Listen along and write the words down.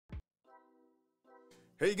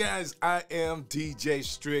Hey guys, I am DJ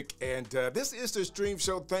Strick, and this is the Stream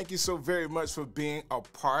Show. Thank you so very much for being a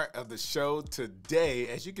part of the show today.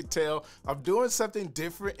 As you can tell, I'm doing something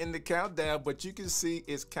different in the countdown, but you can see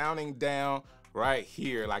it's counting down right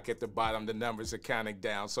here, like at the bottom, the numbers are counting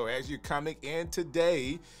down. So as you're coming in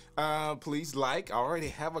today, please like. I already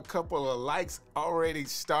have a couple of likes already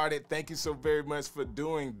started. Thank you so very much for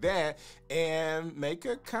doing that. And make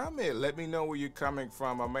a comment. Let me know where you're coming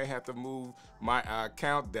from. I may have to move my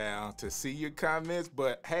countdown to see your comments,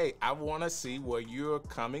 but hey, I want to see where you're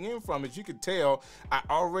coming in from. As you can tell, I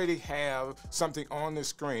already have something on the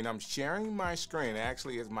screen. I'm sharing my screen.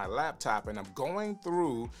 Actually, it's my laptop, and I'm going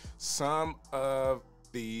through some of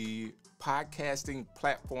the podcasting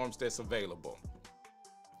platforms that's available.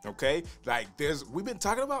 Okay, like we've been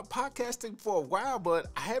talking about podcasting for a while, but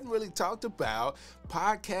I haven't really talked about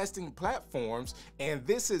podcasting platforms, and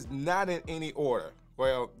this is not in any order.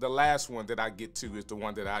 Well, the last one that I get to is the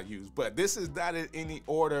one that I use, but this is not in any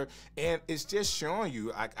order, and it's just showing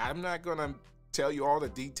you, I'm not gonna tell you all the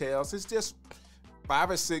details. It's just 5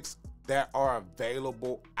 or 6 that are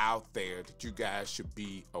available out there that you guys should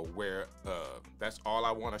be aware of. That's all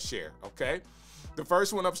I want to share, okay? The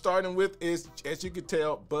first one I'm starting with is, as you can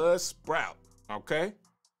tell, Buzzsprout, okay?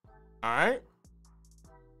 All right?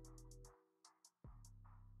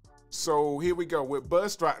 So here we go with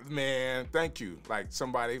Buzzsprout. Man, thank you. Like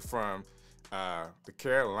somebody from the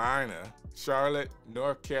Carolina, Charlotte,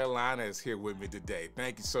 North Carolina is here with me today.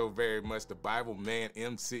 Thank you so very much. The Bible Man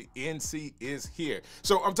NC is here.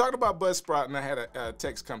 So I'm talking about Buzzsprout, and I had a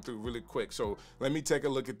text come through really quick. So let me take a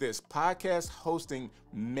look at this. Podcast hosting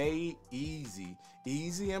made easy.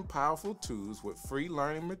 Easy and powerful tools with free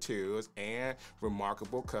learning materials and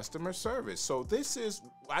remarkable customer service. So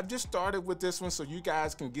I just started with this one so you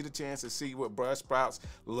guys can get a chance to see what Buzzsprouts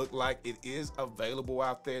look like. It is available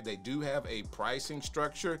out there. They do have a pricing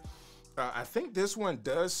structure. I think this one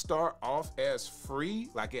does start off as free,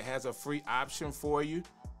 like it has a free option for you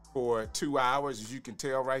for 2 hours, as you can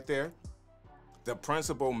tell right there. The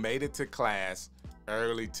principal made it to class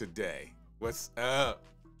early today. What's up?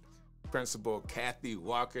 Principal Kathy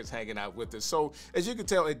Walker's hanging out with us. So as you can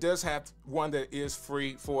tell, it does have one that is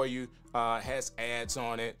free for you, has ads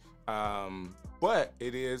on it, but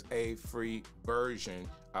it is a free version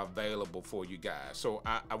available for you guys. So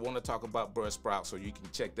I want to talk about Buzzsprout, so you can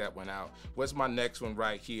check that one out. What's my next one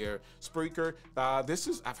right here? Spreaker.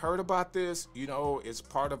 I've heard about this. You know, it's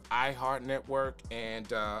part of iHeart Network,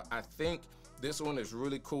 and I think this one is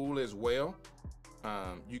really cool as well.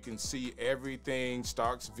 You can see everything,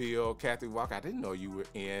 Starksville, Kathy Walker. I didn't know you were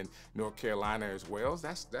in North Carolina as well.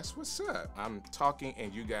 That's what's up. I'm talking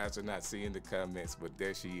and you guys are not seeing the comments, but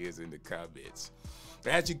there she is in the comments.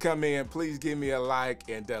 As you come in, please give me a like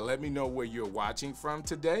and let me know where you're watching from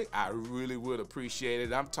today. I really would appreciate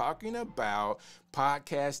it. I'm talking about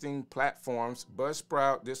podcasting platforms,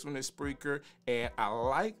 Buzzsprout. This one is Spreaker, and I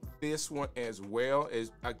like this one as well.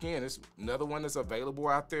 Again, it's another one that's available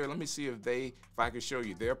out there. Let me see if I can show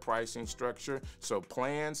you their pricing structure. So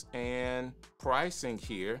plans and pricing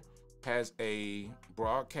here has a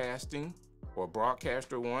broadcasting or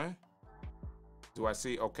broadcaster one. Do I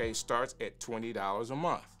see? Okay, starts at $20 a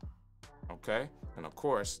month. Okay, and of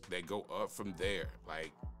course they go up from there.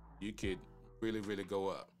 Like you could really, really go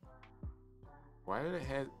up. Why did it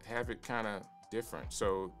have it kind of different?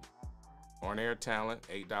 So on-air talent,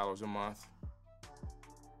 $8 a month.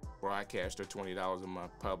 Broadcaster, $20 a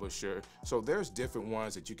month. Publisher. So there's different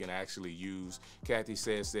ones that you can actually use. Kathy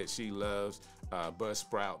says that she loves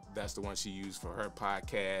Buzzsprout. That's the one she used for her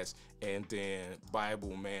podcast. And then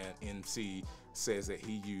Bible Man NC says that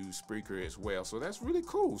he used Spreaker as well. So that's really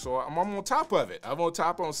cool. So I'm on top of it. I'm on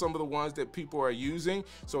top on some of the ones that people are using.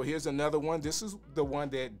 So here's another one. This is the one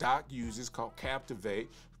that Doc uses called Captivate.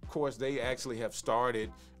 Of course, they actually have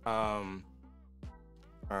started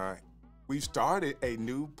we've started a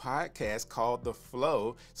new podcast called The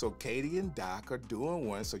Flow. So Katie and Doc are doing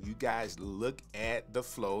one. So you guys look at The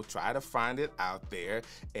Flow, try to find it out there,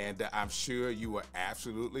 and I'm sure you will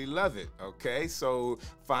absolutely love it. Okay, so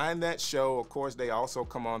find that show. Of course, they also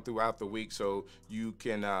come on throughout the week, so you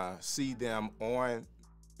can see them on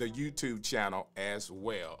the YouTube channel as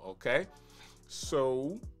well. Okay,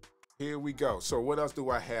 so here we go. So what else do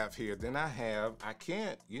I have here? Then I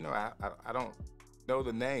can't, I don't know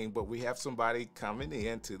the name, but we have somebody coming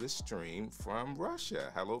in to the stream from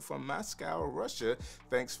Russia. Hello from Moscow, Russia.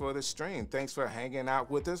 Thanks for the stream. Thanks for hanging out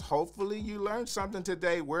with us. Hopefully you learned something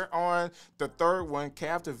today. We're on the third one,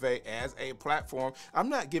 Captivate, as a platform. I'm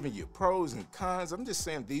not giving you pros and cons. I'm just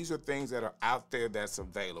saying these are things that are out there that's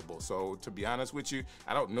available. So to be honest with you,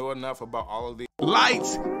 I don't know enough about all of these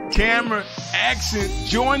Lights, camera, action.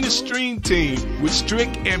 Join the Stream team with Strick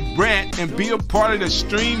and Brant and be a part of the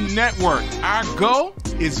Stream Network. Our goal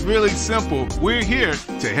is really simple. We're here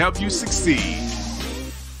to help you succeed.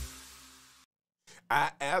 I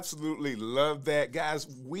absolutely love that. Guys,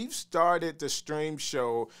 we've started the Stream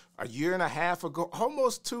show a year and a half ago,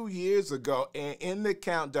 almost 2 years ago, and in the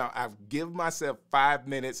countdown, I've given myself 5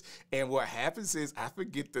 minutes, and what happens is I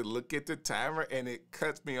forget to look at the timer, and it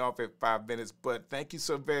cuts me off at 5 minutes, but thank you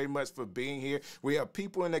so very much for being here. We have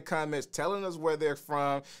people in the comments telling us where they're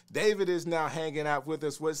from. David is now hanging out with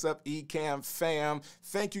us. What's up, Ecamm fam?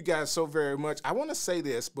 Thank you guys so very much. I want to say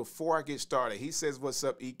this before I get started. He says, what's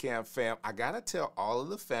up, Ecamm fam? I got to tell all of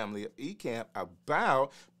the family of Ecamm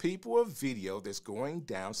about People of Video that's going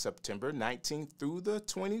down September 19th through the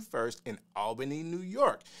 21st in Albany, New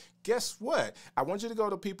York. Guess what? I want you to go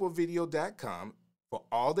to peoplevideo.com for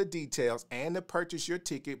all the details and to purchase your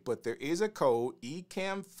ticket, but there is a code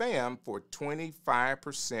ECAMFAM for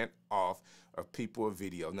 25% off of People of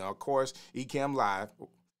Video. Now, of course, Ecamm Live,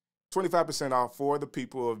 25% off for the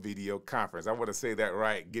People of Video conference. I want to say that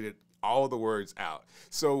right. Get it all the words out.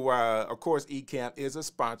 So, of course, Ecamm is a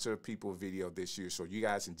sponsor of People Video this year, so you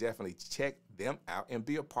guys can definitely check them out and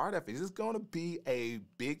be a part of it. This is going to be a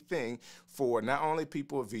big thing for not only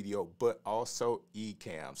People Video, but also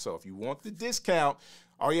Ecamm. So if you want the discount,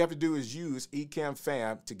 all you have to do is use Ecamm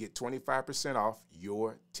Fam to get 25% off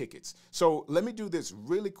your tickets. So let me do this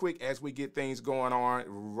really quick as we get things going on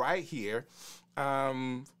right here.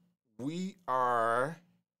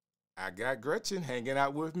 I got Gretchen hanging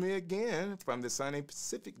out with me again from the sunny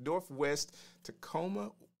Pacific Northwest,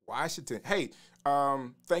 Tacoma, Washington. Hey,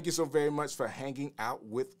 thank you so very much for hanging out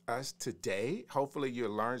with us today. Hopefully you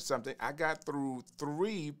learned something. I got through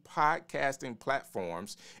 3 podcasting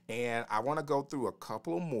platforms, and I want to go through a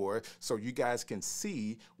couple more so you guys can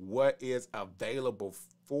see what is available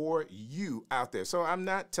for you out there. So I'm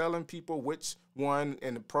not telling people which one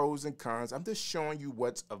and the pros and cons. I'm just showing you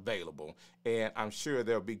what's available. And I'm sure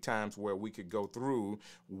there'll be times where we could go through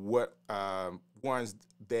what ones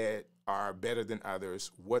that are better than others,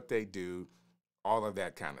 what they do, all of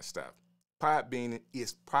that kind of stuff. Podbean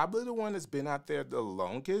is probably the one that's been out there the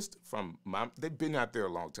longest. They've been out there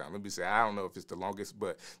a long time. Let me say, I don't know if it's the longest,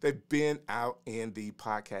 but they've been out in the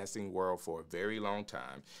podcasting world for a very long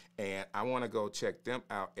time. And I want to go check them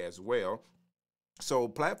out as well. So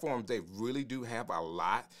platforms, they really do have a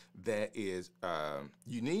lot that is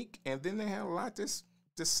unique, and then they have a lot that's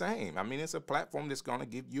the same. I mean, it's a platform that's going to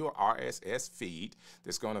give you an RSS feed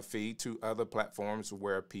that's going to feed to other platforms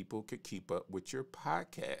where people could keep up with your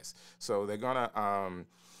podcast. So they're going to,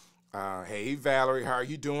 hey, Valerie, how are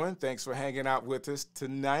you doing? Thanks for hanging out with us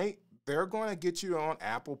tonight. They're going to get you on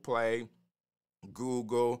Apple Play,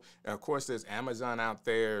 Google, and of course, there's Amazon out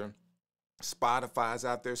there. Spotify's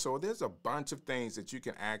out there. So there's a bunch of things that you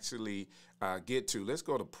can actually get to. Let's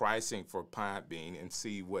go to pricing for Podbean and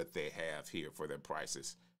see what they have here for their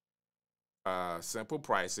prices. Simple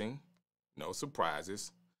pricing, no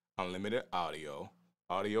surprises, unlimited audio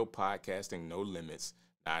podcasting, no limits,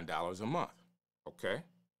 $9 a month. Okay,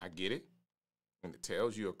 I get it. And it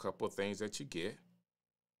tells you a couple of things that you get.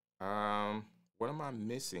 What am I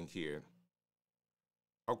missing here?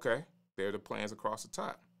 Okay, there are the plans across the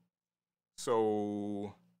top.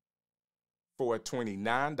 So for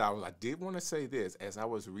 $29, I did want to say this, as I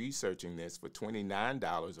was researching this, for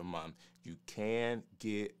 $29 a month, you can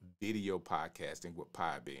get video podcasting with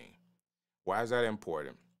Podbean. Why is that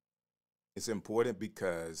important? It's important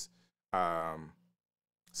because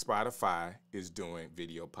Spotify is doing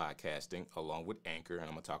video podcasting along with Anchor, and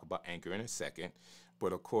I'm going to talk about Anchor in a second.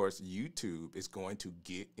 But of course, YouTube is going to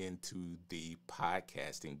get into the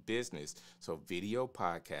podcasting business. So video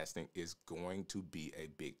podcasting is going to be a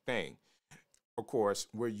big thing. Of course,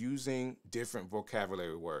 we're using different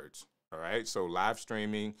vocabulary words. All right. So live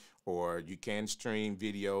streaming, or you can stream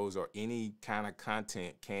videos, or any kind of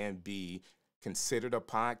content can be considered a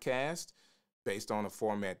podcast based on the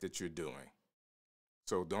format that you're doing.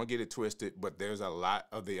 So don't get it twisted, but there's a lot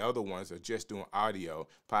of the other ones that are just doing audio.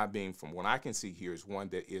 Podbean, from what I can see here, is one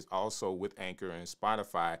that is also with Anchor and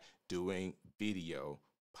Spotify doing video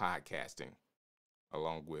podcasting,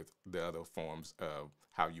 along with the other forms of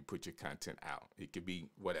how you put your content out. It could be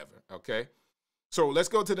whatever, okay? So let's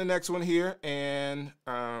go to the next one here. And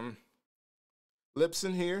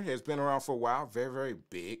Libsyn here has been around for a while. Very, very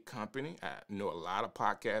big company. I know a lot of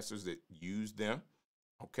podcasters that use them,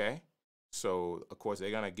 okay? So, of course, they're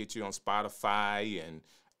going to get you on Spotify and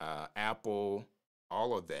Apple,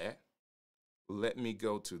 all of that. Let me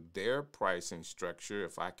go to their pricing structure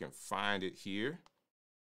if I can find it here.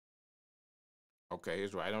 Okay,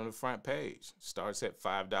 it's right on the front page. Starts at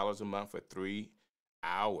 $5 a month for 3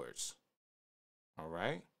 hours. All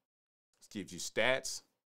right. It gives you stats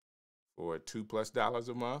for $2+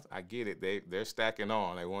 a month. I get it. They're stacking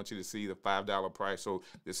on. They want you to see the $5 price. So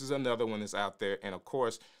this is another one that's out there. And of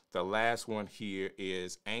course, the last one here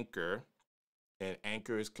is Anchor. And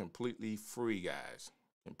Anchor is completely free, guys.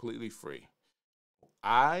 Completely free.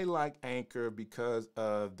 I like Anchor because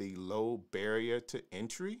of the low barrier to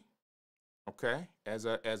entry. Okay, as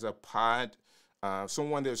a pod,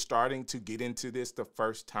 someone that's starting to get into this the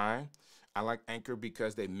first time, I like Anchor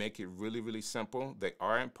because they make it really, really simple. They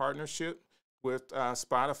are in partnership with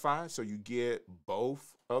Spotify, so you get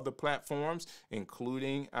both of the platforms,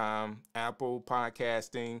 including Apple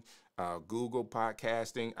podcasting, Google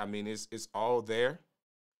podcasting. I mean, it's all there.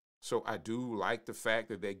 So I do like the fact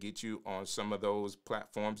that they get you on some of those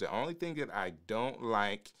platforms. The only thing that I don't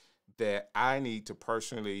like, that I need to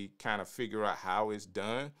personally kind of figure out how it's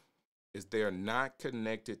done, is they're not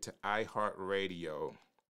connected to iHeartRadio.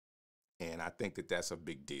 And I think that that's a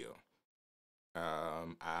big deal.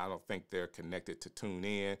 I don't think they're connected to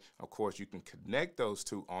TuneIn. Of course, you can connect those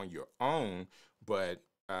two on your own, but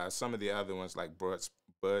some of the other ones like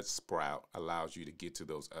Buzzsprout allows you to get to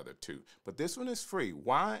those other two. But this one is free.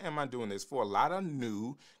 Why am I doing this? For a lot of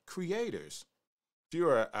new creators. If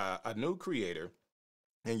you're a new creator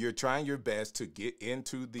and you're trying your best to get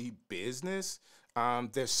into the business,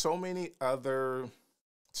 there's so many other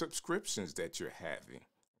subscriptions that you're having.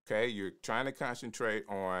 Okay, you're trying to concentrate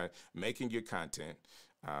on making your content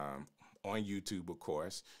on YouTube, of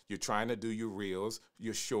course. You're trying to do your reels,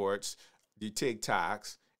 your shorts, your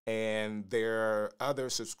TikToks, and there are other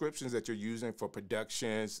subscriptions that you're using for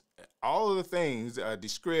productions, all of the things, the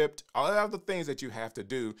script, all of the things that you have to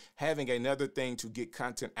do. Having another thing to get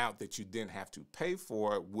content out that you then have to pay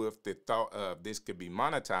for, with the thought of this could be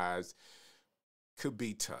monetized, could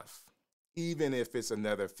be tough. Even if it's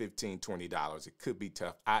another $15, $20, it could be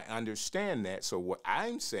tough. I understand that. So what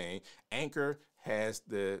I'm saying, Anchor has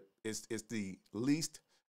is the least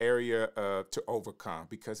area to overcome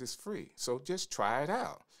because it's free. So just try it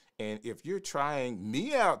out. And if you're trying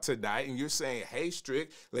me out tonight and you're saying, hey,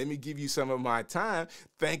 Strick, let me give you some of my time,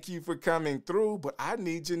 thank you for coming through, but I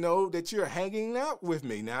need to know that you're hanging out with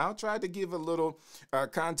me. Now, I'll try to give a little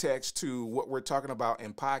context to what we're talking about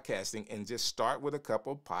in podcasting, and just start with a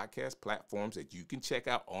couple podcast platforms that you can check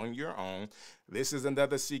out on your own. This is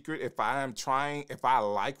another secret. If I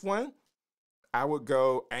like one, I would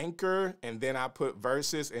go Anchor, and then I put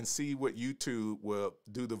verses and see what YouTube will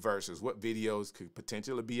do the verses, what videos could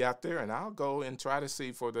potentially be out there. And I'll go and try to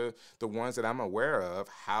see for the ones that I'm aware of,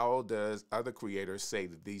 how does other creators say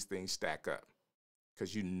that these things stack up?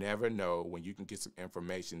 Because you never know when you can get some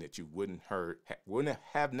information that you wouldn't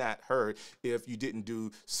have not heard if you didn't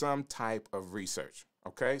do some type of research.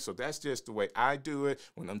 Okay, so that's just the way I do it.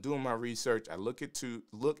 When I'm doing my research, I look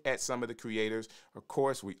at some of the creators. Of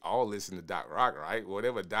course, we all listen to Doc Rock, right?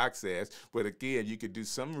 Whatever Doc says. But again, you could do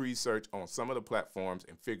some research on some of the platforms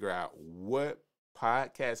and figure out what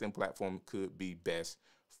podcasting platform could be best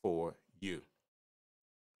for you.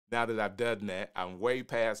 Now that I've done that, I'm way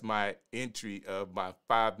past my entry of my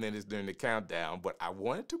 5 minutes during the countdown, but I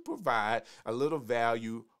wanted to provide a little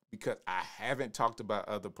value because I haven't talked about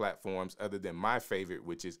other platforms other than my favorite,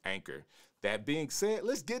 which is Anchor. That being said,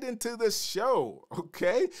 let's get into the show,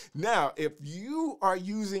 okay? Now, if you are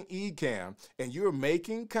using Ecamm and you're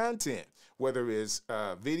making content, whether it's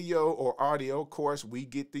video or audio, of course, we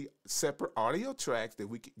get the separate audio tracks that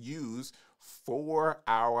we could use for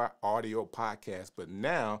our audio podcast. But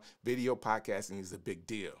now, video podcasting is a big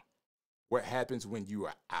deal. What happens when you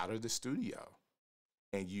are out of the studio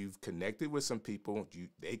and you've connected with some people,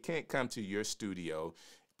 they can't come to your studio,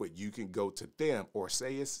 but you can go to them, or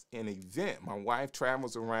say it's an event. My wife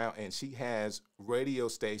travels around and she has radio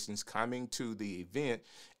stations coming to the event,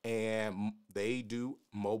 and they do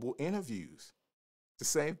mobile interviews. The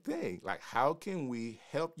same thing. Like, how can we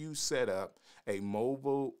help you set up a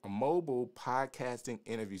mobile podcasting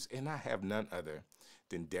interviews? And I have none other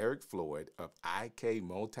than Derrick Floyd of Ecamm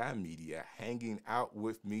Multimedia hanging out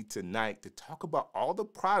with me tonight to talk about all the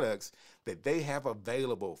products that they have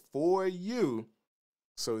available for you,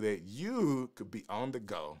 so that you could be on the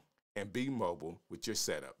go and be mobile with your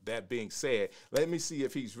setup. That being said, let me see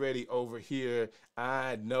if he's ready over here.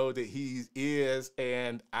 I know that he is,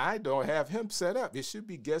 and I don't have him set up. It should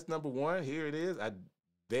be guest number 1. Here it is.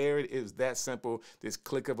 There it is, that simple. This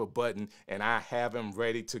click of a button, and I have him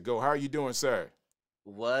ready to go. How are you doing, sir?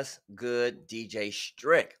 What's good, DJ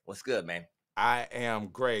Strick? What's good, man? I am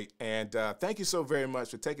great. And thank you so very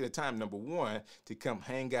much for taking the time, number one, to come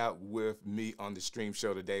hang out with me on the stream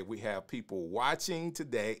show today. We have people watching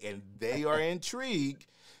today, and they are intrigued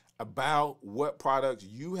about what products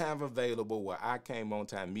you have available with Ecamm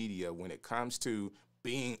Multimedia when it comes to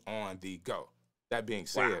being on the go. That being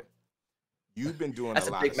Wow. said, you've been doing a That's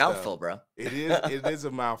a lot big of stuff. mouthful, bro. It is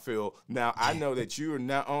a mouthful. Now, I know that you are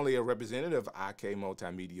not only a representative of Ecamm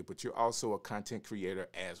Multimedia, but you're also a content creator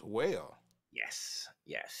as well. Yes,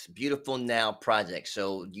 yes. Beautiful Now Project.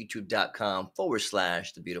 So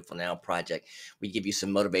youtube.com/The Beautiful Now Project. We give you some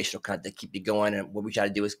motivational content to keep you going. And what we try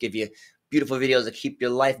to do is give you beautiful videos to keep your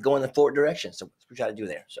life going in the forward direction. So that's what we try to do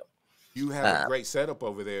there. So You have a uh, great setup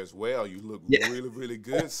over there as well. You look yeah. really, really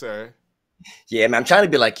good, sir. Yeah, man, I'm trying to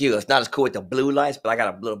be like you. It's not as cool with the blue lights, but I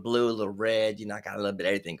got a little blue, a little red. I got a little bit of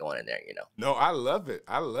everything going in there. No, I love it.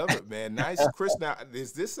 I love it, man. Nice, Chris. Now,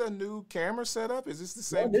 is this a new camera setup? Is this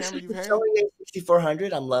the No, same this camera is you've the had? Sony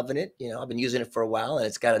A6400. I'm loving it. I've been using it for a while, and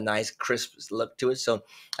it's got a nice, crisp look to it. So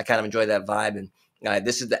I kind of enjoy that vibe. And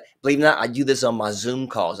this is the believe it or not, I do this on my Zoom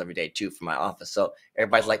calls every day too for my office. So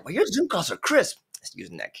everybody's like, "Well, your Zoom calls are crisp." Just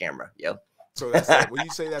using that camera, yo. So that's the, when you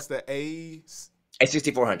say that's the A.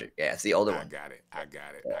 A6400. Yeah, it's the older I one. got it. I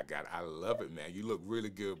got it. Yeah, I got it. I love it, man. You look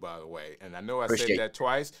really good, by the way. And I know I said appreciate that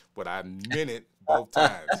twice, but I meant it both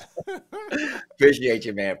times. appreciate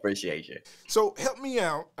you, man. Appreciate you. So help me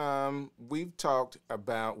out. We've talked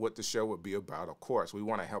about what the show would be about. Of course, we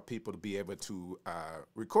want to help people to be able to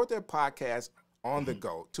record their podcast on the Mhm.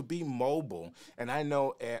 go, to be mobile. And I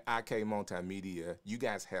know at Ecamm Multimedia, you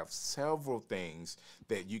guys have several things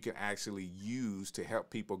that you can actually use to help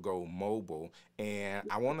people go mobile. And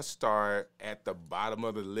I want to start at the bottom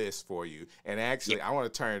of the list for you. And Yeah. actually, I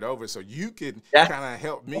want to turn it over so you can Yeah. kind of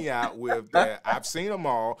help me out with that. I've seen them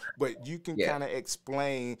all, but you can Yeah. kind of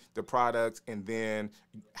explain the products and then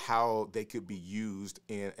how they could be used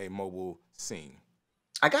in a mobile scene.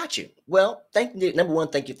 I got you. Well, thank you. Number one,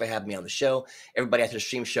 thank you for having me on the show. Everybody after the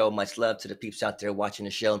stream show, much love to the peeps out there watching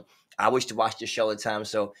the show. I wish to watch the show all the time,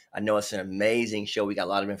 so I know it's an amazing show. We got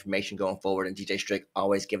a lot of information going forward, and DJ Strick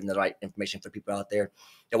always giving the right information for people out there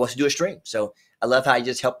that wants to do a stream. So I love how he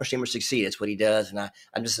just helps streamers succeed. That's what he does, and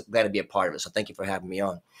I'm just glad to be a part of it. So thank you for having me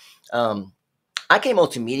on. Um, IK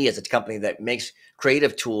Multimedia is a company that makes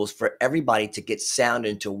creative tools for everybody to get sound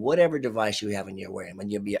into whatever device you have in your wearing. When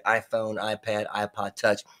you be an iPhone, iPad, iPod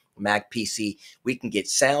Touch, Mac, PC, we can get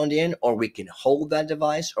sound in, or we can hold that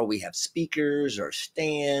device, or we have speakers or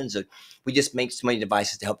stands. Or we just make so many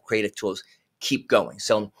devices to help creative tools keep going.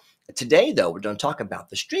 So today, though, we're going to talk about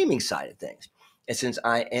the streaming side of things. And since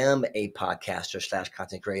I am a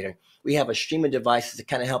podcaster/content creator, we have a streaming devices to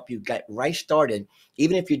kind of help you get right started,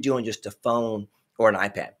 even if you're doing just a phone or an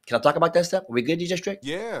iPad. Can I talk about that stuff? Are we good, DJ Strick?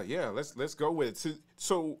 Yeah, yeah. Let's go with it.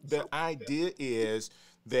 So the idea is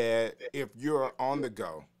that if you're on the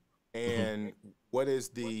go, Mhm. and what is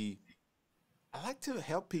the I like to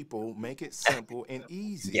help people make it simple and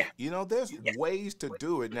easy. Yeah. There's Yeah. ways to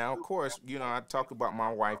do it. Now, of course, I talk about my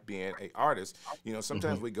wife being an artist.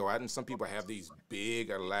 Sometimes Mhm. we go out and some people have these big,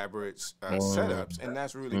 elaborate Mm, setups, and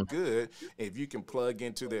that's really mm, good if you can plug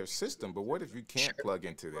into their system. But what if you can't sure. plug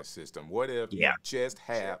into their system? What if Yeah. you just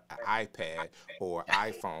have an iPad or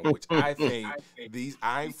iPhone, which I think these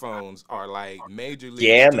iPhones are like major league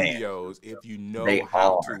Yeah, man. studios if you know They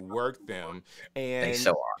how to are. work them. They And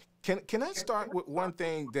so are. can I start with one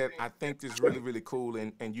thing that I think is Sure. really, really cool,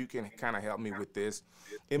 and you can kind of help me with this?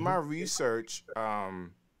 In my Mhm. research, I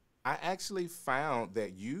actually found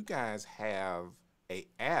that you guys have a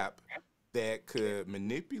app that could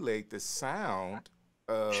manipulate the sound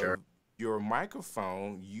Sure. of your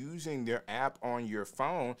microphone using their app on your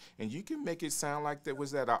phone, and you can make it sound like there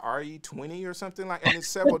was that a RE20 or something like. And there's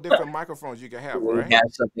several different microphones you can have, We right? have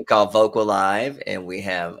something called Vocal Live, and we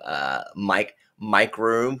have Mic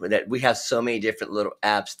Room. That we have so many different little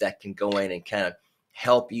apps that can go in and kind of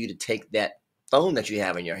help you to take that phone that you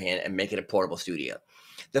have in your hand and make it a portable studio.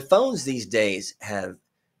 The phones these days have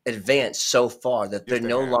advanced so far that Yes, they're they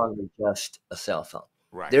no have. longer just a cell phone.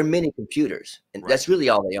 Right, They're mini computers, and right. that's really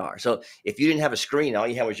all they are. So if you didn't have a screen, all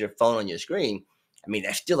you had was your phone on your screen. I mean,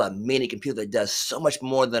 that's still a mini computer that does so much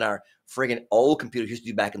more than our friggin' old computers used to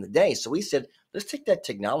do back in the day. So we said, let's take that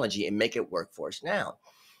technology and make it work for us now.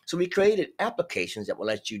 So we created applications that will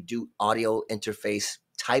let you do audio interface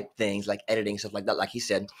type things like editing, stuff like that, like he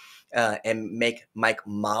said, and make mic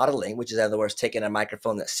modeling, which is in other words, taking a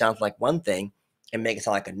microphone that sounds like one thing and make it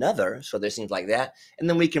sound like another. So there's things like that. And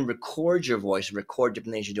then we can record your voice, record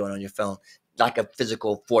different things you're doing on your phone, like a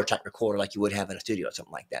physical 4-track recorder like you would have in a studio or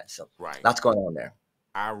something like that. So Right. lots going on there.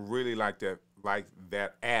 I really like that like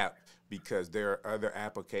that app because there are other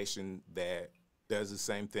applications that does the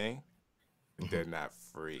same thing, but they're not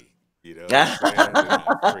free. You know what I'm saying? They're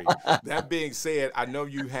not free. That being said, I know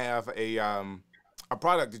you have a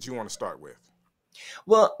product that you want to start with.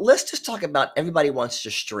 Well, let's just talk about everybody wants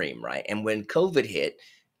to stream, right? And when COVID hit,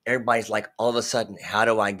 everybody's like, all of a sudden, how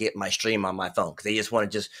do I get my stream on my phone? Because they just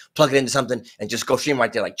want to just plug it into something and just go stream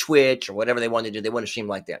right there, like Twitch or whatever they want to do. They want to stream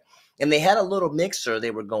like that. And they had a little mixer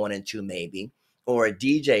they were going into maybe, or a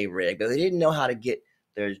DJ rig, but they didn't know how to get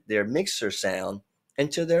their mixer sound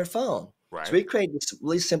into their phone. So Right. we created this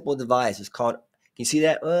really simple device. It's called, can you see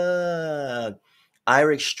that?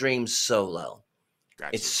 iRig Stream Solo.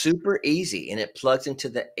 It's Gotcha. super easy and it plugs into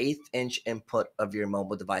the 1/8-inch input of your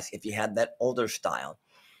mobile device if you have that older style.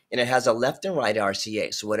 And it has a left and right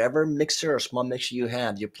RCA. So whatever mixer or small mixer you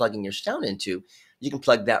have, you're plugging your sound into, you can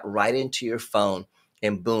plug that right into your phone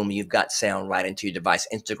and boom, you've got sound right into your device.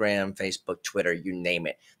 Instagram, Facebook, Twitter, you name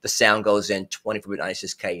it. The sound goes in 24-bit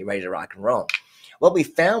 96K, you're ready to rock and roll. What we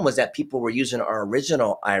found was that people were using our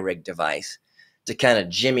original iRig device to kind of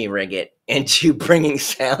jimmy rig it into bringing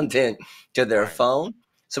sound in to their Right. phone.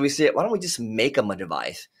 So we said, why don't we just make them a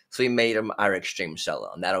device? So we made them iRig Stream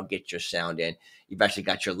Solo, and that'll get your sound in. You've actually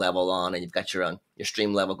got your level on, and you've got your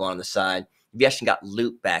stream level going on the side. You've actually got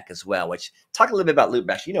loopback as well, which talk a little bit about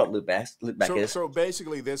loopback. You know what loopback is. So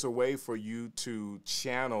basically, there's a way for you to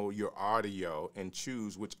channel your audio and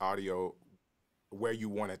choose which audio where you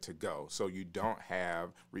want it to go, so you don't have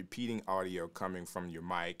repeating audio coming from your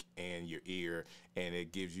mic and your ear, and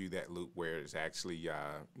it gives you that loop where it's actually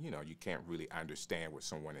you know, you can't really understand what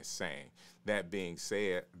someone is saying. That being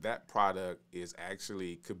said, that product is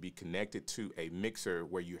actually could be connected to a mixer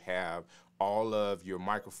where you have all of your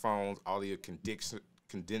microphones, all of your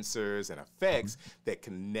condensers and effects that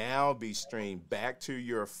can now be streamed back to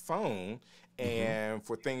your phone. And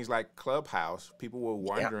for things like Clubhouse, people were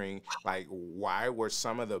wondering, like, why were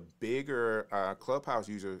some of the bigger Clubhouse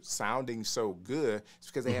users sounding so good? It's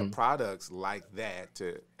because they have products like that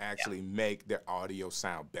to actually make their audio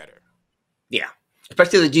sound better. Yeah,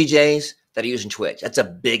 especially the DJs that are using Twitch. That's a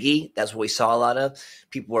biggie. That's what we saw a lot of.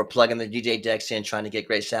 People were plugging the DJ decks in, trying to get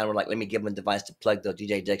great sound. We're like, let me give them a device to plug the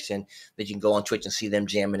DJ decks in that you can go on Twitch and see them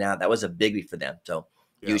jamming out. That was a biggie for them. So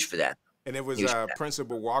huge for that. And it was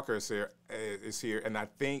Principal Walker is here, and I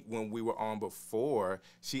think when we were on before,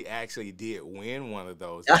 she actually did win one of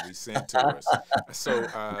those that we sent to us. So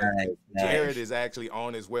Jared is actually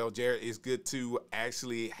on as well. Jared, it's good to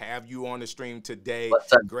actually have you on the stream today.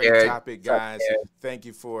 What's up, Great Jared? topic, guys. Thank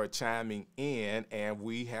you for chiming in, and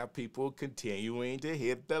we have people continuing to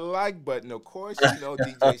hit the like button. Of course, you know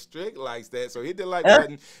DJ Strick likes that, so hit the like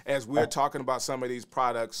button as we're talking about some of these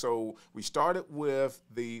products. So we started with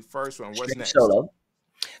the first one. What's next? Solo.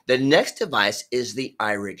 The next device is the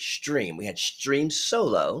iRig Stream. We had Stream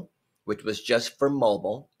Solo, which was just for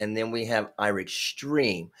mobile, and then we have iRig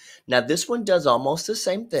Stream. Now, this one does almost the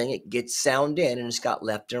same thing. It gets sound in, and it's got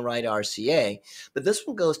left and right RCA, but this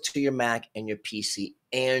one goes to your Mac and your PC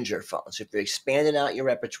and your phone. So if you're expanding out your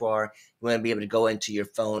repertoire, you want to be able to go into your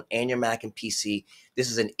phone and your Mac and PC.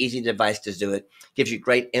 This is an easy device to do it. Gives you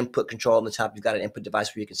great input control on the top. You've got an input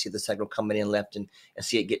device where you can see the signal coming in left and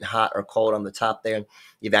see it getting hot or cold on the top there.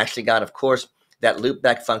 You've actually got, of course, that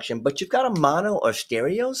loopback function, but you've got a mono or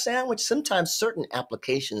stereo sound, which sometimes certain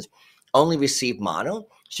applications only receive mono.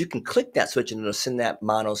 So you can click that switch and it'll send that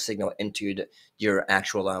mono signal into your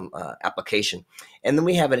actual application. And then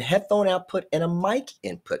we have a headphone output and a mic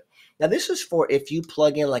input. Now this is for if you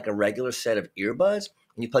plug in like a regular set of earbuds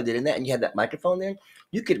and you plugged it in that and you have that microphone there,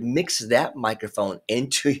 you could mix that microphone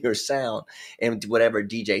into your sound and whatever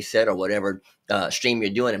DJ set or whatever stream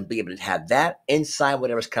you're doing and be able to have that inside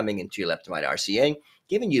whatever's coming into your left and right RCA,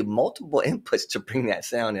 giving you multiple inputs to bring that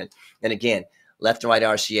sound in. And again, left and right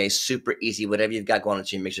RCA, super easy. Whatever you've got going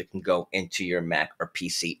into your mixer can go into your Mac or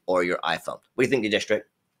PC or your iPhone. What do you think, DJ Strick?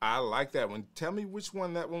 I like that one. Tell me which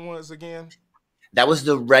one that one was again. That was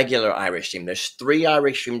the regular iRig Stream. There's 3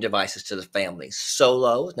 iRig Stream devices to the family.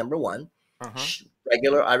 Solo is number 1.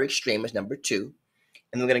 Regular iRig Stream is number 2.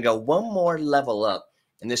 And we're going to go one more level up.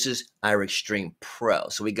 And this is iRig Stream Pro.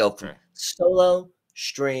 So we go from Solo,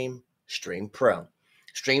 Stream, Stream Pro.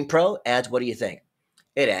 Stream Pro adds, what do you think?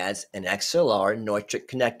 It adds an XLR Neutrik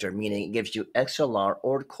connector, meaning it gives you XLR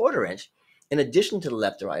or 1/4 inch in addition to the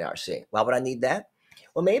left or right RCA. Why would I need that?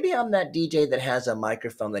 Well, maybe I'm that DJ that has a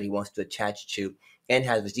microphone that he wants to attach to and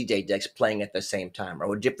has his DJ decks playing at the same time, or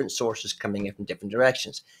with different sources coming in from different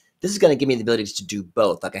directions. This is going to give me the ability to do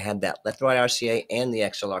both. Like I have that left and right RCA and the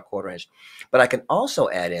XLR 1/4 inch. But I can also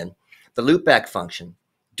add in the loopback function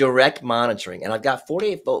direct monitoring, and I've got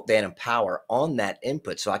 48-volt band of power on that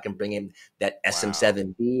input, so I can bring in that Wow.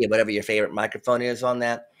 SM7B or whatever your favorite microphone is on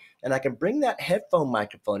that, and I can bring that headphone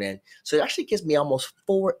microphone in. So it actually gives me almost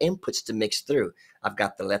 4 inputs to mix through. I've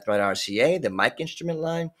got the left-right RCA, the mic instrument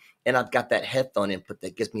line, and I've got that headphone input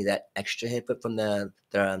that gives me that extra input from the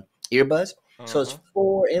earbuds. So it's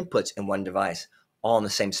 4 inputs in one device, all in the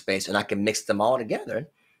same space, and I can mix them all together.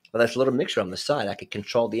 Well, there's a little mixer on the side. I can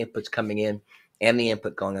control the inputs coming in and the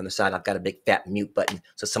input going on the side. I've got a big fat mute button.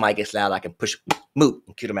 So somebody gets loud, I can push mute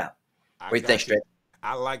and cue them out. What do you think, Strick?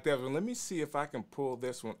 I like that one. Let me see if I can pull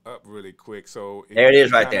this one up really quick. So there it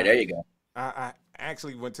is right there. There you go. I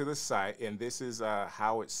actually went to the site, and this is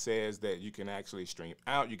how it says that you can actually stream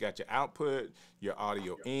out. You got your output, your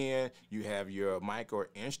audio in, you have your mic or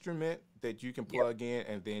instrument that you can plug in,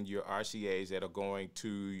 and then your RCAs that are going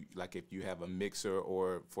to, like if you have a mixer,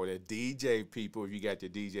 or for the DJ people, if you got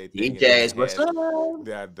your DJ thing, DJs, what's up?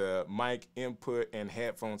 The mic input and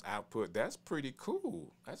headphones output. That's pretty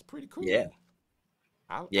cool. That's pretty cool. Yeah.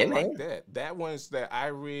 I like that. That one's the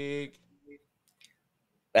iRig.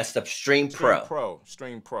 That's the Stream Pro.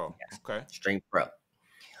 Stream Pro. Yes. Okay. Stream Pro.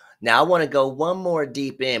 Now I want to go one more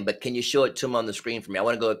deep in, but can you show it to them on the screen for me? I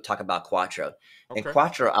want to go talk about Quattro. Okay. And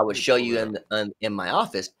Quattro, I would show you in my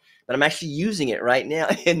office, but I'm actually using it right now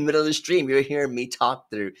in the middle of the stream. You're hearing me talk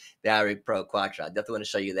through the iRig Pro Quattro. I definitely want to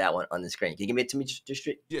show you that one on the screen. Can you give it to me,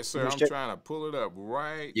 Strick? Yes, sir. I'm trying to pull it up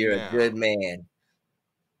right You're now. A good man.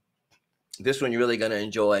 This one you're really going to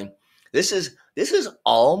enjoy. This is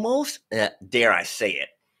almost, dare I say it,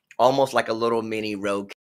 almost like a little mini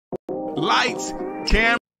Rogue. Lights,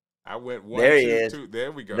 camera. I went 1, there 2, he is. 2.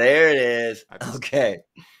 There we go. There it is. Okay.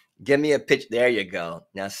 Give me a pitch. There you go.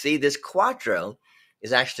 Now see, this Quattro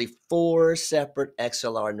is actually 4 separate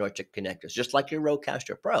XLR Nordic connectors, just like your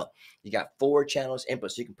Rodecaster Pro. You got 4 channels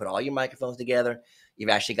input, so you can put all your microphones together. You've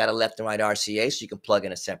actually got a left and right RCA, so you can plug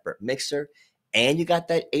in a separate mixer. And you got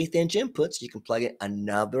that 1/8-inch input, so you can plug in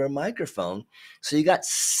another microphone. So you got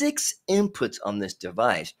 6 inputs on this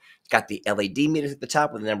device. It's got the LED meters at the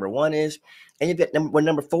top where the number 1 is. And you've got what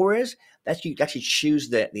number 4 is. That's you actually choose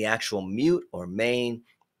the actual mute or main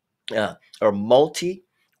or multi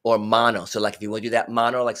or mono. So like if you want to do that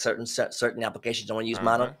mono, like certain applications don't want to use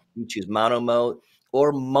mono, you choose mono mode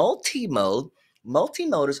or multi-mode.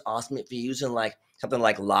 Multi-mode is awesome if you're using like something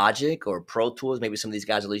like Logic or Pro Tools. Maybe some of these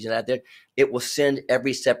guys are using that out there. It will send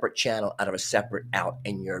every separate channel out of a separate out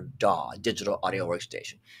in your DAW, digital audio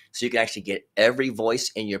workstation. So you can actually get every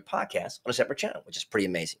voice in your podcast on a separate channel, which is pretty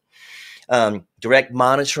amazing. Direct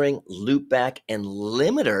monitoring, loopback, and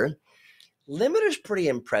limiter. Limiter is pretty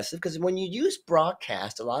impressive because when you use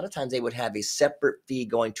broadcast, a lot of times they would have a separate feed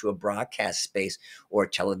going to a broadcast space or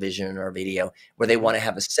television or video where they want to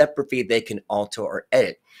have a separate feed they can alter or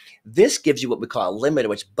edit. This gives you what we call a limiter,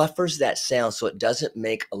 which buffers that sound so it doesn't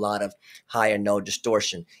make a lot of high or no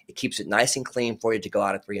distortion. It keeps it nice and clean for you to go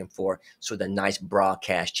out of 3 and 4. So the nice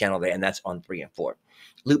broadcast channel there, and that's on 3 and 4.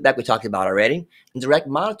 Loopback we talked about already. And direct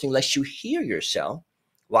monitoring lets you hear yourself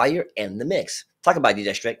while you're in the mix. Talk about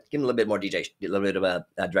DJ Strick. Give him a little bit more a little bit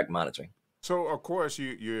of direct monitoring. So, of course,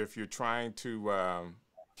 if you're trying to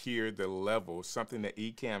hear the level, something that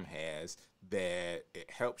Ecamm has that it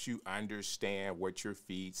helps you understand what your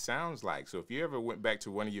feed sounds like. So if you ever went back to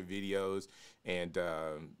one of your videos and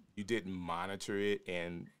you didn't monitor it,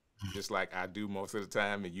 and just like I do most of the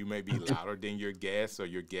time, and you may be louder than your guest, or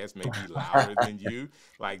your guest may be louder than you,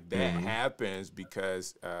 like that happens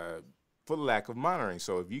because for the lack of monitoring.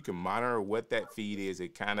 So if you can monitor what that feed is,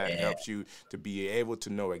 it kind of helps you to be able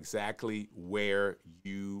to know exactly where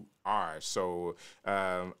you are. So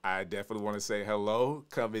I definitely want to say hello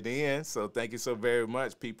coming in. So thank you so very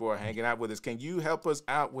much. People are hanging out with us. Can you help us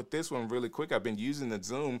out with this one really quick? I've been using the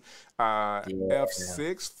Zoom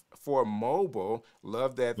F6 for mobile.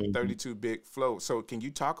 Love that 32-bit float. So can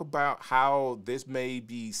you talk about how this may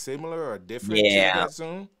be similar or different to that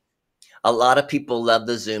Zoom? A lot of people love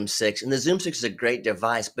the Zoom 6, and the Zoom 6 is a great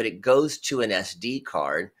device, but it goes to an SD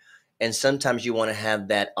card, and sometimes you want to have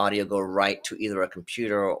that audio go right to either a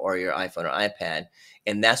computer or your iPhone or iPad,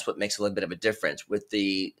 and that's what makes a little bit of a difference. With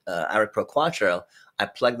the iRig Pro Quattro, I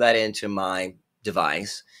plug that into my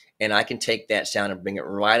device, and I can take that sound and bring it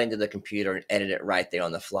right into the computer and edit it right there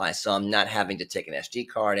on the fly, so I'm not having to take an SD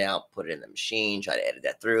card out, put it in the machine, try to edit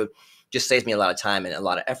that through. Just saves me a lot of time and a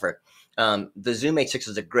lot of effort. The Zoom H6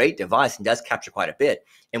 is a great device and does capture quite a bit.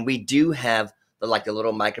 And we do have the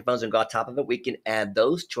little microphones and go on top of it. We can add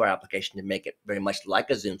those to our application to make it very much like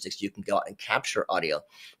a Zoom 6. You can go out and capture audio,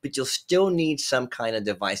 but you'll still need some kind of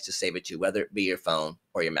device to save it to, whether it be your phone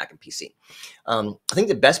or your Mac and PC. I think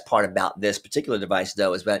the best part about this particular device,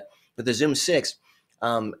 though, is that with the Zoom 6,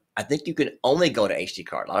 I think you can only go to HD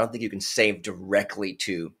card. I don't think you can save directly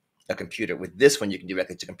to a computer. With this one, you can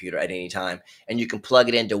directly to a computer at any time, and you can plug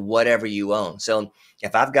it into whatever you own. So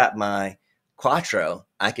if I've got my Quattro,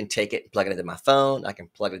 I can take it and plug it into my phone. I can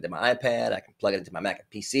plug it into my iPad. I can plug it into my Mac and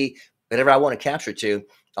PC. Whatever I want to capture to,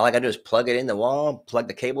 all I got to do is plug it in the wall, plug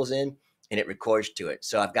the cables in, and it records to it.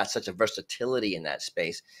 So I've got such a versatility in that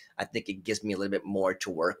space. I think it gives me a little bit more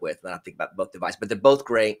to work with when I think about both devices. But they're both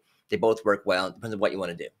great. They both work well. It depends on what you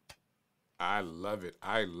want to do. I love it.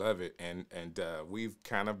 I love it. And we've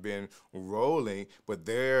kind of been rolling, but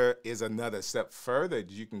there is another step further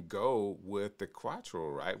you can go with the Quattro,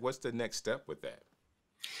 right? What's the next step with that?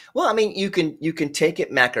 Well, I mean, you can take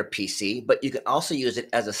it Mac or PC, but you can also use it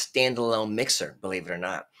as a standalone mixer, believe it or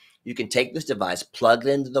not. You can take this device, plug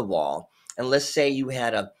it into the wall, and let's say you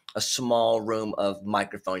had a small room of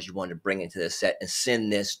microphones you wanted to bring into this set and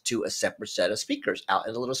send this to a separate set of speakers out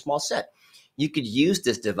in a little small set. You could use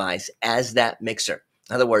this device as that mixer.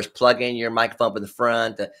 In other words, plug in your microphone up in the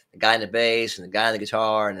front, the guy in the bass, and the guy in the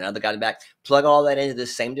guitar, and another guy in the back. Plug all that into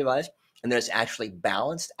this same device, and then it's actually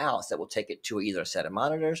balanced out. So that will take it to either a set of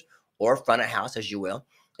monitors or front of house, as you will,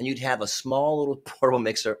 and you'd have a small little portable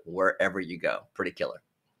mixer wherever you go. Pretty killer.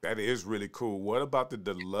 That is really cool. What about the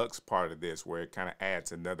deluxe part of this, where it kind of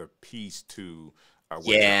adds another piece to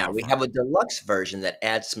what you're Yeah, we have offering? a deluxe version that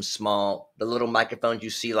adds some the little microphones you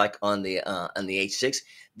see like on the H6.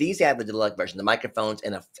 These have the deluxe version, the microphones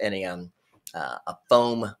and a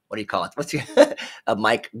foam. What do you call it? What's your a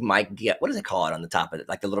mic? Yeah, what does it call it on the top of it?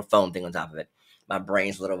 Like the little foam thing on top of it. My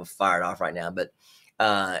brain's a little fired off right now, but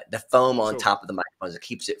the foam on So, top of the microphones, it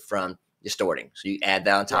keeps it from distorting. So you add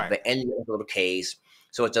that on top of right. it, and you get a little case.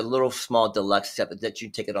 So it's a little small deluxe set that you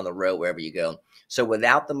take it on the road wherever you go. So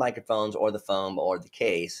without the microphones or the foam or the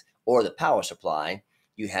case or the power supply,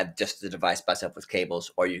 you have just the device by itself with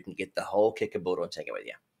cables, or you can get the whole kit and caboodle and take it with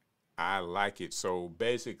you. I like it. So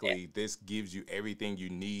Yeah, basically, this gives you everything you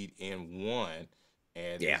need in one,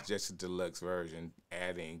 and yeah. it's just a deluxe version,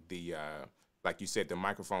 adding the like you said, the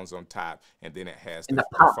microphones on top, and then it has And the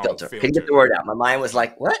the pop foam filter. Can you get filter. the word out? My mind was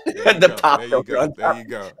like, what? There you The go. pop There you filter go. on There top you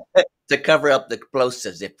go. to cover up the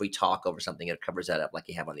plosives. If we talk over something, it covers that up like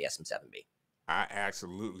you have on the SM7B. I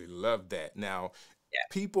absolutely love that. Now, Yeah,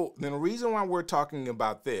 people, then the reason why we're talking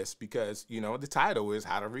about this, because the title is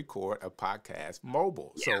how to record a podcast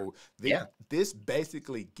mobile. yeah, So yeah. this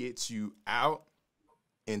basically gets you out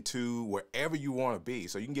into wherever you want to be.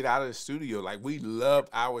 So you can get out of the studio. Like, we love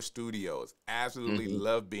our studios, absolutely Hmm.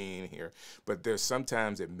 love being here. But there's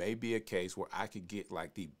sometimes it may be a case where I could get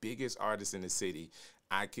like the biggest artist in the city.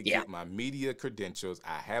 I could Yeah, get my media credentials.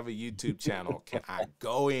 I have a YouTube channel. Can I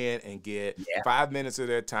go in and get yeah, 5 minutes of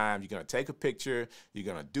their time? You're going to take a picture, you're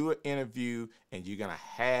going to do an interview, and you're going to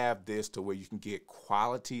have this to where you can get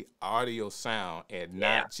quality audio sound and yeah,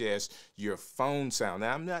 not just your phone sound.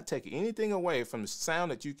 Now, I'm not taking anything away from the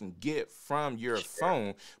sound that you can get from your sure.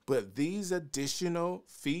 phone, but these additional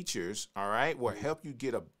features, all right, will help you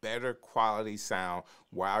get a better quality sound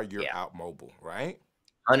while you're Yeah. out mobile, right?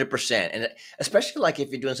 100%. And especially like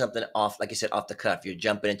if you're doing something off, like you said, off the cuff, you're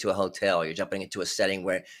jumping into a hotel, you're jumping into a setting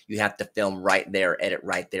where you have to film right there, edit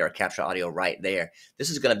right there, capture audio right there. This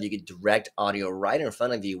is going to be direct audio right in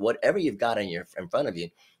front of you, whatever you've got in front of you,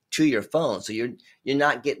 to your phone. So you're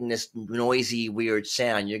not getting this noisy, weird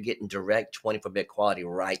sound. You're getting direct 24-bit quality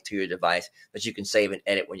right to your device that you can save and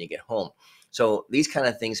edit when you get home. So these kind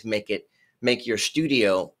of things make your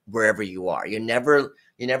studio wherever you are. You never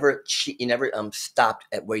stopped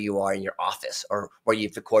at where you are in your office or where you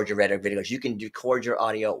record your red videos. You can record your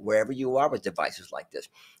audio wherever you are with devices like this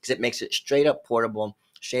because it makes it straight up portable,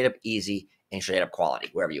 straight up easy, and straight up quality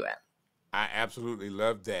wherever you at. I absolutely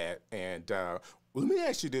love that. And let me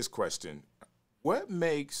ask you this question. What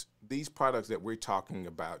makes these products that we're talking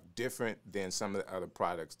about different than some of the other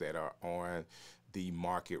products that are on the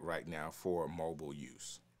market right now for mobile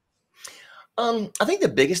use? I think the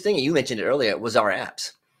biggest thing, and you mentioned it earlier, was our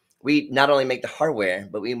apps. We not only make the hardware,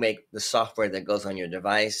 but we make the software that goes on your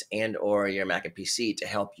device and or your Mac and PC to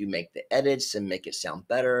help you make the edits and make it sound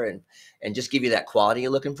better and just give you that quality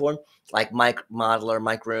you're looking for, like Mic Modeler,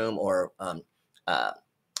 Mic Room, or uh,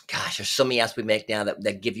 gosh, there's so many apps we make now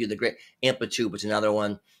that give you the great Amplitude, which is another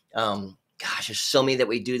one. Gosh, there's so many that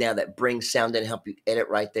we do now that bring sound in and help you edit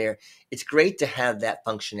right there. It's great to have that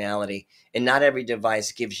functionality, and not every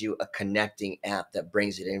device gives you a connecting app that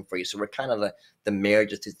brings it in for you. So we're kind of the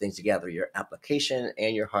marriage of two things together, your application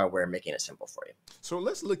and your hardware, making it simple for you. So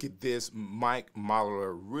let's look at this mic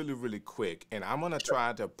modeler really, really quick. And I'm going to Sure.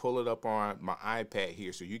 try to pull it up on my iPad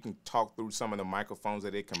here so you can talk through some of the microphones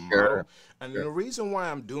that it can Sure. model. And then Sure. the reason why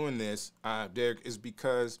I'm doing this, Derek, is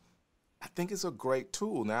because I think it's a great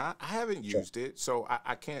tool. Now, I haven't Sure. used it, so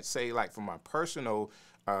I can't say like from my personal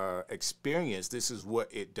experience, this is what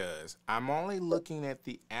it does. I'm only looking at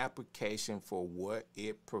the application for what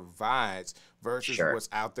it provides versus Sure. what's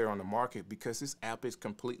out there on the market because this app is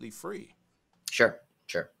completely free. Sure.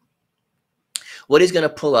 Sure. What he's going to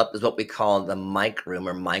pull up is what we call the mic room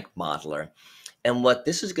or mic modeler. And what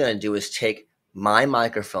this is going to do is take my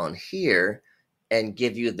microphone here and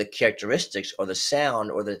give you the characteristics or the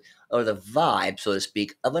sound or the vibe, so to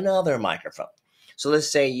speak, of another microphone. So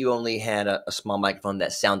let's say you only had a small microphone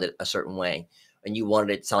that sounded a certain way and you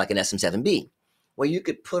wanted it to sound like an SM7B. Well, you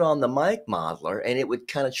could put on the mic modeler and it would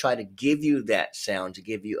kind of try to give you that sound to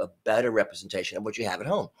give you a better representation of what you have at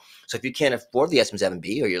home. So if you can't afford the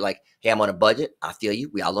SM7B or you're like, hey, I'm on a budget, I feel you.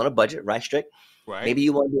 We all on a budget, right, Strick? Right. Maybe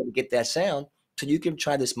you want to be able to get that sound. So you can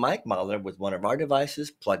try this mic modeler with one of our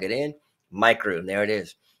devices, plug it in, mic room, there it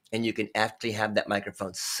is. And you can actually have that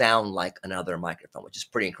microphone sound like another microphone, which is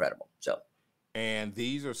pretty incredible. So, and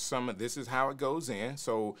these are this is how it goes in.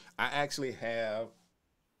 So I actually have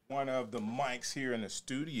one of the mics here in the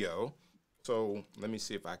studio. So let me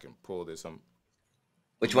see if I can pull this.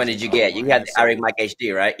 which one did you get? You had the Derrick Mic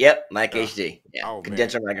HD, right? Yep, Mic HD. Yeah, oh,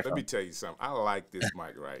 condenser man. microphone. Let me tell you something. I like this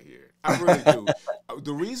mic right here. I really do.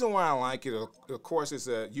 The reason why I like it, of course, it's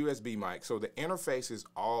a USB mic. So the interface is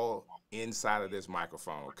all inside of this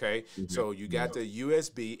microphone, okay? So you got the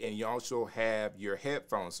USB and you also have your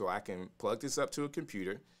headphones. So I can plug this up to a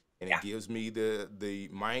computer and it gives me the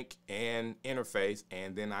mic and interface,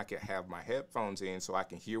 and then I can have my headphones in so I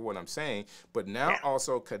can hear what I'm saying. But now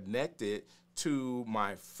also connected to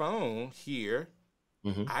my phone here,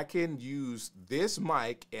 I can use this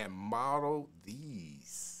mic and model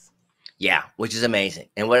these. Yeah, which is amazing.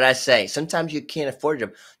 And what did I say? Sometimes you can't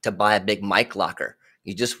afford to buy a big mic locker.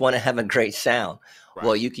 You just want to have a great sound. Right.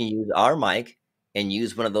 Well, you can use our mic and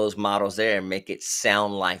use one of those models there and make it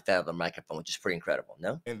sound like that of a microphone, which is pretty incredible,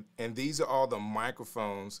 no? And these are all the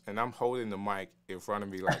microphones, and I'm holding the mic in front of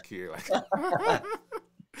me like here. Like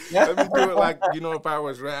let me do it like, if I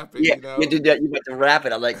was rapping, You do that. You got to rap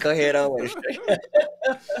it. I'm like, go ahead on.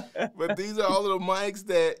 But these are all of the mics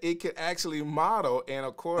that it can actually model. And,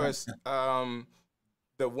 of course, the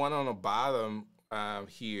one on the bottom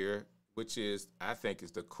here, which is, I think,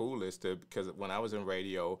 is the coolest because when I was in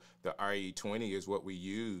radio, the RE20 is what we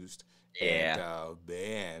used. Yeah. And,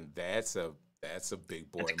 man, that's a big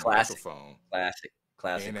boy microphone. Classic.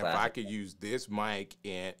 And if I could use this mic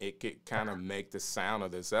and it could kind of make the sound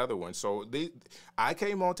of this other one. So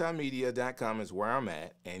Ecamm.multimedia.com is where I'm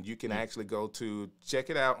at. And you can actually go to check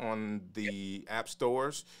it out on the app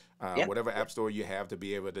stores, whatever app store you have to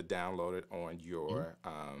be able to download it on your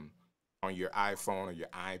iPhone or your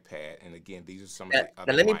iPad. And again, these are some of the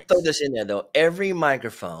other Now let me mics. throw this in there, though. Every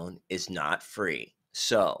microphone is not free.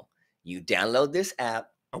 So you download this app.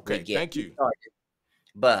 Okay, thank you.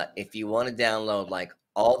 But if you want to download like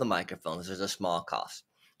all the microphones, there's a small cost.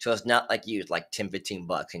 So it's not like you, it's like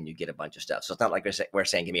 $10-15 and you get a bunch of stuff. So it's not like we're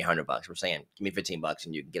saying, give me $100. We're saying, give me $15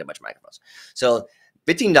 and you can get a bunch of microphones. So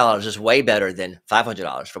 $15 is way better than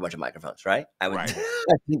 $500 for a bunch of microphones, right? I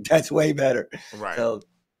think that's way better. Right. So,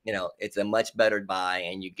 it's a much better buy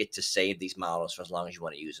and you get to save these models for as long as you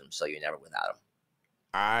want to use them. So you're never without them.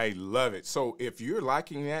 I love it. So if you're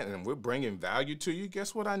liking that and we're bringing value to you,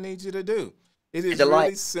 guess what I need you to do? It is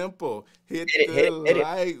really simple. Hit the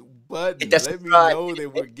like button. Let me know that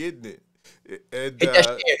we're getting it. And,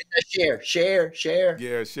 share.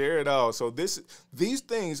 Yeah, share it all. So these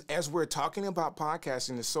things, as we're talking about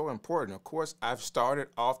podcasting, is so important. Of course, I've started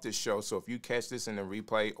off this show, so if you catch this in the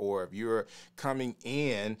replay or if you're coming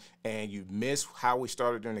in and you miss how we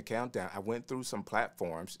started during the countdown, I went through some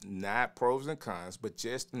platforms, not pros and cons, but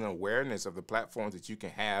just an awareness of the platforms that you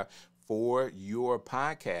can have for your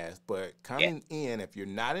podcast. But coming in, if you're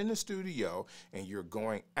not in the studio and you're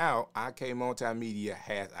going out, Ecamm Multimedia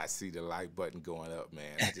I see the like button going up,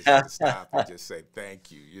 man. I just have to stop and just say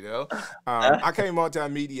thank you, Ecamm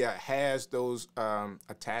Multimedia has those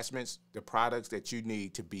attachments, the products that you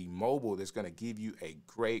need to be mobile that's going to give you a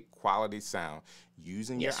great quality sound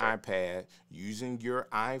using your iPad, using your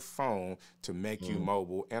iPhone to make you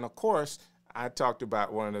mobile. And, of course, I talked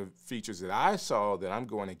about one of the features that I saw that I'm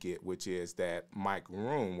going to get, which is that mic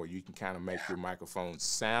room where you can kind of make your microphone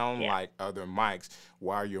sound like other mics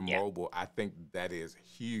while you're mobile. I think that is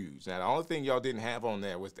huge. Now, the only thing y'all didn't have on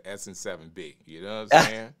there was the SM7B. You know what I'm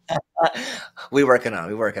saying? We're working on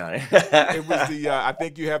it. It was I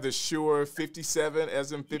think you have the Shure 57,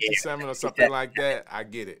 SM57 or something like that. I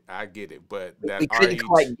get it. But that we couldn't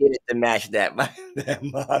quite get it to match that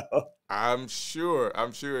model. I'm sure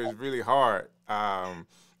it's really hard.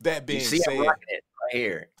 That being said, I'm rocking it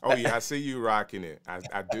here. Oh yeah, I see you rocking it.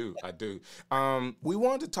 I do. I do. We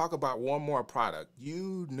wanted to talk about one more product.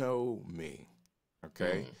 You know me.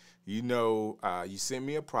 Okay. Mm, You sent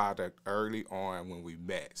me a product early on when we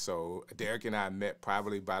met. So Derrick and I met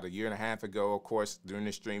probably about a year and a half ago. Of course, during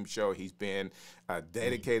the stream show, he's been a mm.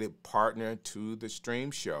 dedicated partner to the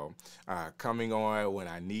stream show, coming on when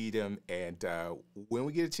I need him. And when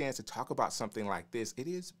we get a chance to talk about something like this, it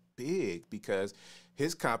is big because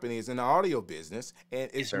his company is in the audio business, and Yes,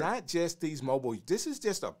 it's sir. not just these mobile. This is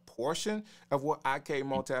just a portion of what IK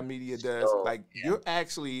Mm. Multimedia does. So, Like you're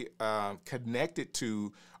actually connected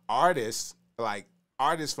to artists, like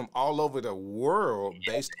artists from all over the world,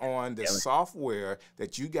 based on the yeah. software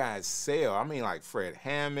that you guys sell. I mean, like Fred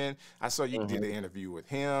Hammond. I saw you did Hmm. an interview with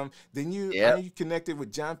him. Then I Yep. know you connected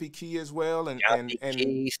with John P. Key as well, and John and P. and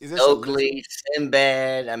Key, is this a list? Stokely,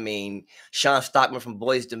 Sinbad. I mean, Sean Stockman from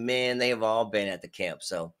Boys to Men. They've all been at the camp.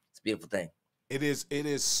 So it's a beautiful thing. It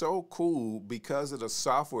is so cool because of the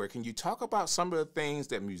software. Can you talk about some of the things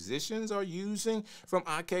that musicians are using from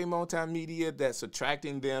IK Multimedia that's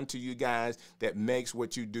attracting them to you guys that makes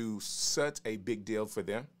what you do such a big deal for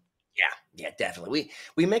them? Yeah, definitely.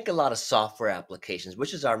 We make a lot of software applications,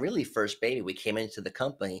 which is our really first baby. We came into the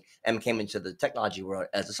company and came into the technology world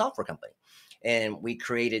as a software company. And we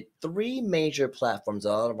created three major platforms.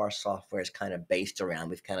 All of our software is kind of based around.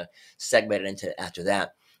 We've kind of segmented into after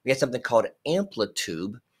that. We have something called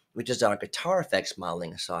Amplitude, which is our guitar effects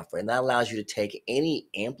modeling software. And that allows you to take any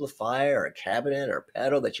amplifier or cabinet or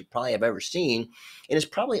pedal that you probably have ever seen, and it's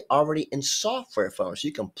probably already in software form. So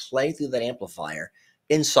you can play through that amplifier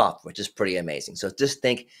in software, which is pretty amazing. So just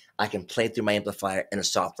think I can play through my amplifier in a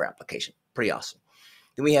software application. Pretty awesome.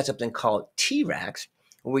 Then we have something called T-Racks,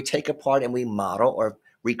 where we take apart and we model or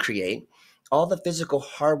recreate all the physical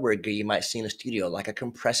hardware gear you might see in a studio, like a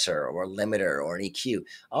compressor or a limiter or an EQ.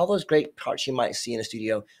 All those great parts you might see in a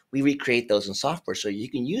studio, we recreate those in software so you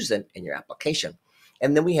can use them in your application.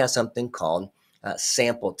 And then we have something called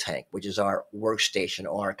Sample Tank, which is our workstation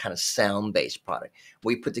or our kind of sound-based product.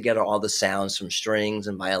 We put together all the sounds from strings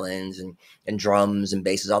and violins and drums and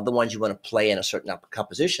basses, all the ones you want to play in a certain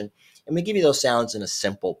composition, and we give you those sounds in a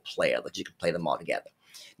simple player that you can play them all together.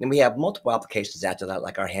 Then we have multiple applications after that,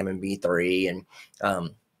 like our Hammond B3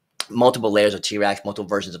 and multiple layers of T-Racks, multiple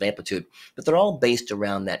versions of Amplitude, but they're all based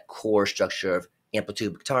around that core structure of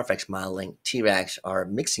Amplitude guitar effects modeling, T-Racks our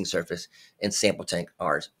mixing surface, and Sample Tank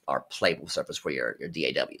our playable surface for your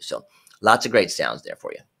DAW. So lots of great sounds there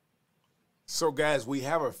for you. So, guys, we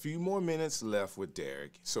have a few more minutes left with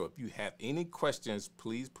Derrick. So, if you have any questions,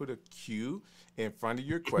 please put a Q in front of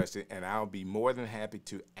your question, and I'll be more than happy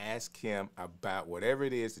to ask him about whatever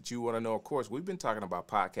it is that you want to know. Of course, we've been talking about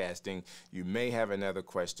podcasting. You may have another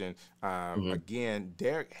question. Mm-hmm. Again,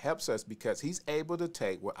 Derrick helps us because he's able to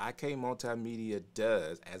take what IK Multimedia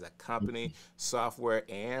does as a company, software,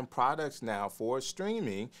 and products now for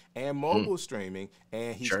streaming and mobile streaming,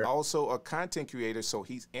 and he's Sure. also a content creator, so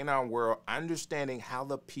he's in our world understanding how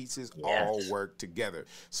the pieces all Yes. work together.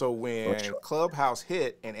 So For when sure. Clubhouse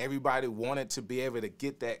hit and everybody wanted to be able to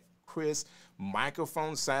get that crisp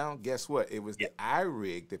microphone sound, guess what? It was the Yep.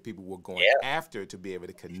 iRig that people were going Yeah. after to be able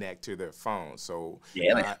to connect to their phone. So,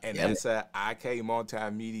 Yeah, man. and Yeah, man. that's a IK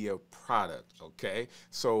Multimedia product, okay?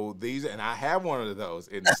 So these, and I have one of those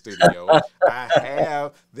in the studio. I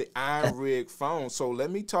have the iRig phone. So let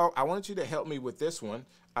me talk. I want you to help me with this one.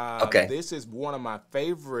 Okay. This is one of my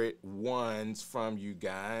favorite ones from you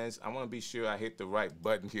guys. I want to be sure I hit the right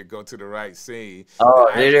button here, go to the right scene. The Oh,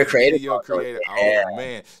 Video iRig Creative Video Console. Creator. Yeah. Oh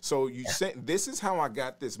man! So you sent. This is how I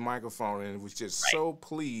got this microphone, and was just Right. so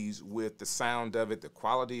pleased with the sound of it, the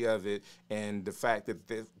quality of it, and the fact that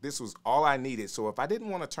this was all I needed. So if I didn't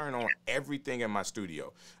want to turn on everything in my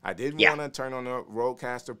studio, I didn't Yeah. want to turn on the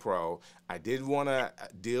Rodecaster Pro. I didn't want to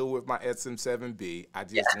deal with my SM7B. I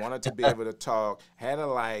Yeah. just wanted to be able to talk. Had a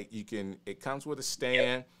light. It comes with a Yep.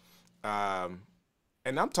 stand.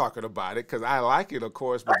 And I'm talking about it because I like it, of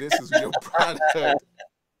course, but this is your product.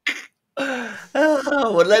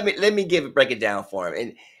 Well, let me break it down for him.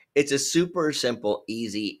 And it's a super simple,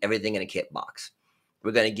 easy, everything in a kit box.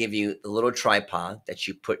 We're going to give you a little tripod that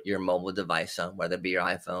you put your mobile device on, whether it be your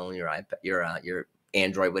iPhone, your iPad, your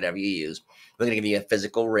Android, whatever you use. We're going to give you a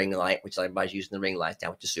physical ring light, which everybody's using the ring lights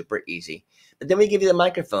now, which is super easy. But then we give you the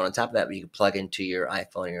microphone on top of that, where you can plug into your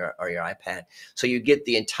iPhone or your iPad. So you get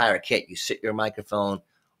the entire kit. You sit your microphone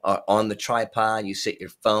on the tripod, you sit your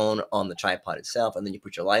phone on the tripod itself, and then you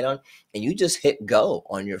put your light on, and you just hit go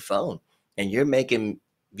on your phone, and you're making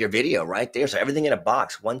your video right there. So everything in a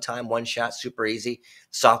box, one time, one shot, super easy.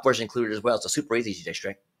 Software's included as well, so super easy, DJ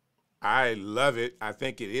Strick. I love it. I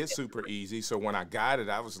think it is super easy. So when I got it,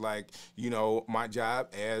 I was like, my job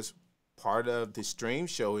as part of the stream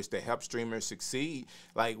show is to help streamers succeed.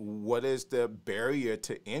 Like, what is the barrier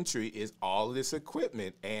to entry is all this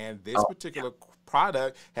equipment. And this Oh, particular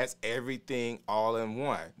product has everything all in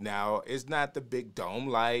one. Now, it's not the big dome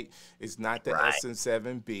light. It's not the right.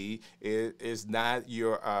 SN7B. It's not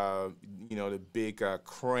your, the big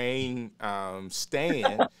crane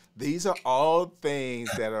stand. These are all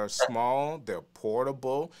things that are small, they're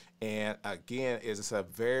portable, and again, it's a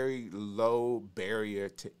very low barrier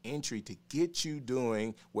to entry to get you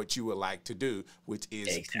doing what you would like to do, which is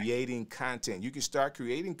Exactly. creating content. You can start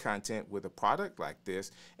creating content with a product like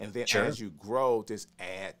this, and then Sure. as you grow, just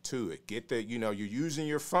add to it. Get the, you're using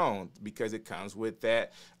your phone because it comes with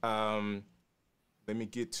that. Let me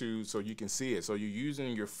get to so you can see it. So you're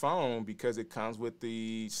using your phone because it comes with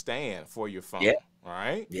the stand for your phone. Yeah. All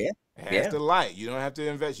right. Yeah. It has Yeah. the light. You don't have to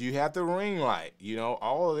invest. You have the ring light.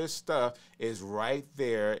 All of this stuff is right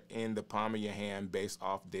there in the palm of your hand based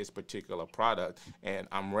off this particular product. And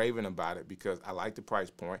I'm raving about it because I like the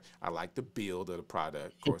price point. I like the build of the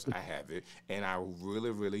product. Of course, I have it. And I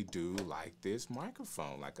really, really do like this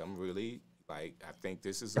microphone. Like, I think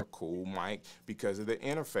this is a cool mic because of the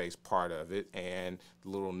interface part of it and the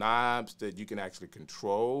little knobs that you can actually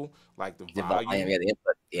control, like the The volume, volume. yeah, the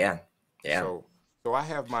input. Yeah. Yeah. So I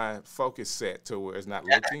have my focus set to where it's not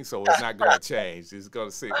looking, so it's not going to change. It's going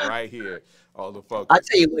to sit right here on the I'll focus.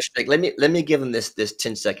 tell you what, Strick, let me give them this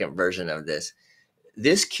 10-second version of this.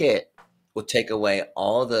 This kit will take away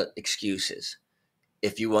all the excuses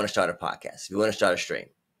if you want to start a podcast, if you want to start a stream.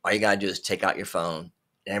 All you got to do is take out your phone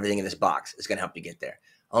and everything in this box is going to help you get there.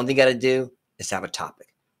 Only thing you got to do is have a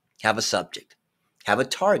topic, have a subject, have a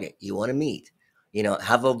target you want to meet,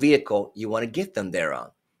 have a vehicle you want to get them there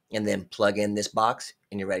on, and then plug in this box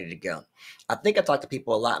and you're ready to go. I think I talk to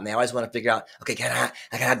people a lot, and they always want to figure out, okay, I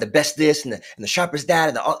gotta have the best this and the sharpest that,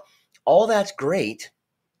 and all that's great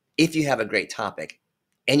if you have a great topic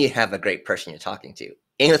and you have a great person you're talking to,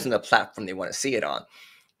 and it's on the platform they want to see it on.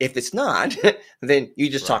 If it's not, then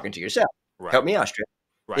you're just Right, talking to yourself. right, Help me out, Strip.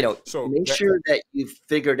 right. So Make that sure that you've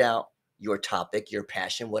figured out your topic, your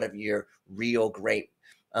passion, whatever your real great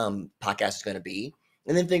podcast is going to be,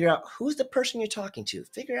 and then figure out who's the person you're talking to.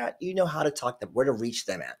 Figure out how to talk to them, where to reach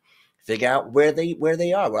them at. Figure out where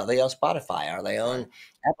they are. Are they on Spotify? Are they on right.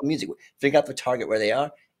 Apple Music? Figure out the target where they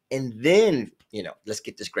are, and then let's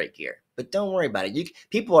get this great gear. But don't worry about it.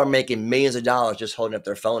 People are making millions of dollars just holding up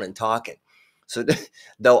their phone and talking. So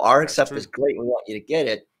though our That's stuff is true. great, we want you to get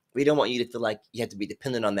it. We don't want you to feel like you have to be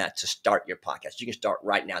dependent on that to start your podcast. You can start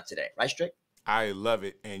right now today, right, Strick? I love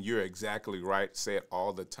it, and you're exactly right. Say it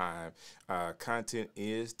all the time. Content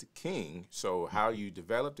is the king. So how you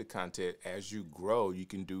develop the content as you grow, you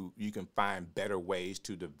can find better ways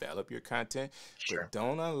to develop your content. Sure. But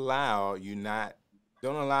don't allow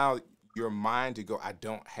your mind to go, I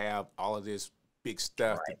don't have all of this big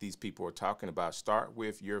stuff Right. that these people are talking about. Start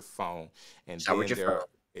with your phone, and Start with then your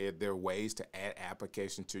phone. there are ways to add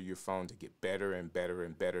applications to your phone to get better and better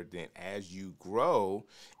and better. Then as you grow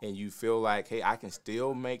and you feel like, hey, I can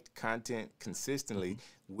still make content consistently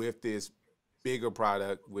with this bigger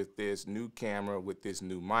product, with this new camera, with this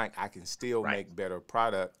new mic, I can still Right. make better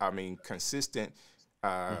consistent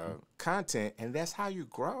content, and that's how you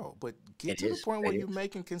grow. But get It to the is. point It where you're is.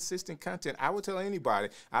 making consistent content. I would tell anybody,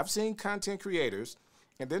 I've seen content creators,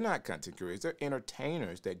 and they're not content creators, they're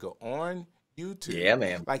entertainers that go on YouTube. Yeah,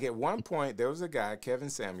 man. Like at one point, there was a guy, Kevin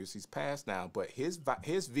Samuels. He's passed now, but his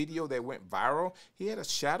video that went viral, he had a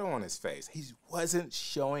shadow on his face. He wasn't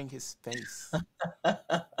showing his face,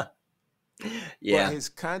 but Yeah. his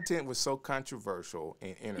content was so controversial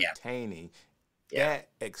and Yeah. entertaining Yeah. that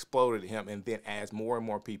exploded him. And then as more and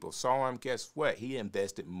more people saw him, guess what? He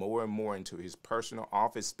invested more and more into his personal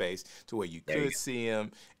office space to where you There you could see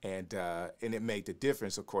him, and it made the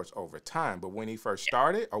difference, of course, over time. But when he first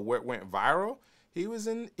started, or what went viral, he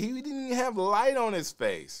didn't even have light on his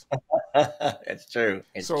face. go. It's true.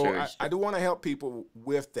 It's So true. It's true. I do want to help people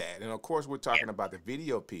with that. And of course, we're talking about the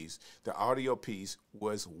video piece. The audio piece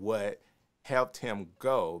was what helped him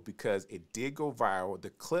go because it did go viral. The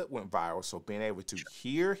clip went viral. So being able to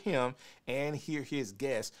hear him and hear his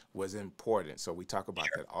guests was important. So we talk about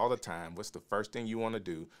that all the time. What's the first thing you want to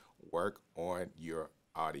do? Work on your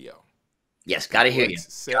audio. Yes. Got to hear you.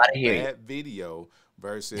 What's set Got to hear you. bad video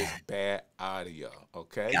versus bad audio?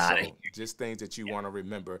 Okay, Got to so just things that you want to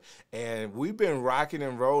remember. And we've been rocking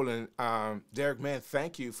and rolling. Derrick, man,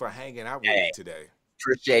 thank you for hanging out with me today.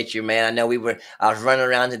 Appreciate you, man. I know I was running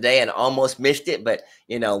around today and almost missed it, but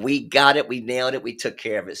you know, we got it, we nailed it, we took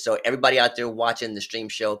care of it. So everybody out there watching the stream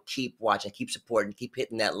show, keep watching, keep supporting, keep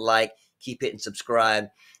hitting that like, keep hitting subscribe.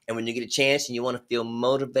 And when you get a chance and you want to feel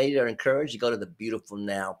motivated or encouraged, you go to the Beautiful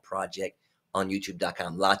Now Project on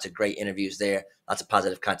YouTube.com. Lots of great interviews there, lots of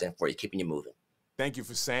positive content for you, keeping you moving. Thank you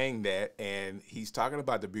for saying that. And he's talking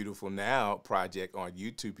about the Beautiful Now Project on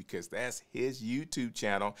YouTube because that's his YouTube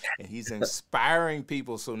channel, and he's inspiring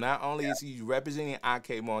people. So not only is he representing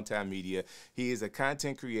Ecamm Multimedia, he is a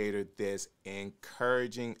content creator that's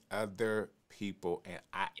encouraging other people, and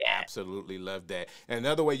I absolutely love that. And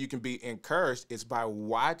another way you can be encouraged is by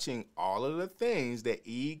watching all of the things that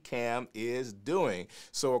Ecamm is doing.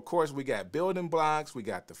 So of course we got Building Blocks, we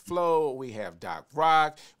got The Flow, we have Doc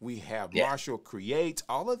Rock, we have Marshall Creates.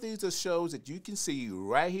 All of these are shows that you can see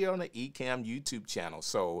right here on the Ecamm YouTube channel.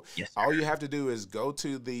 So all you have to do is go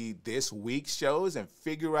to the this week's shows and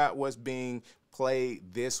figure out what's being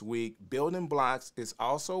played this week. Building Blocks is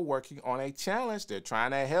also working on a challenge. They're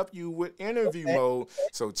trying to help you with interview mode.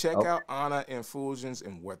 So check out Anna and Fusions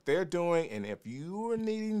and what they're doing. And if you are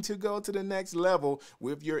needing to go to the next level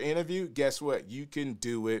with your interview, guess what? You can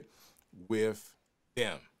do it with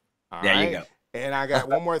them. All right? You go. And I got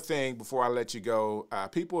one more thing before I let you go.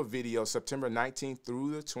 People of Video, September 19th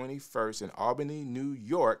through the 21st in Albany, New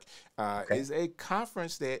York, is a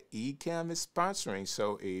conference that Ecamm is sponsoring.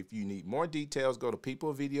 So if you need more details, go to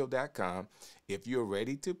peopleofvideo.com. If you're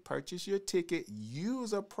ready to purchase your ticket,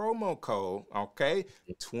 use a promo code,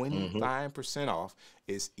 25% off.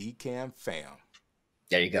 It's Ecamm Fam.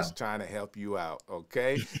 There you go. Just trying to help you out,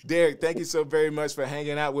 okay? Derrick, thank you so very much for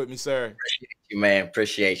hanging out with me, sir. Appreciate you, man.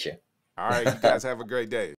 Appreciate you. All right, you guys have a great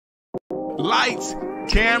day. Lights,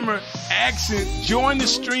 camera, action. Join the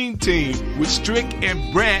stream team with Strick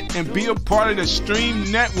and Brant and be a part of the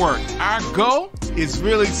Stream Network. Our goal is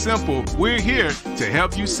really simple. We're here to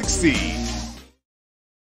help you succeed.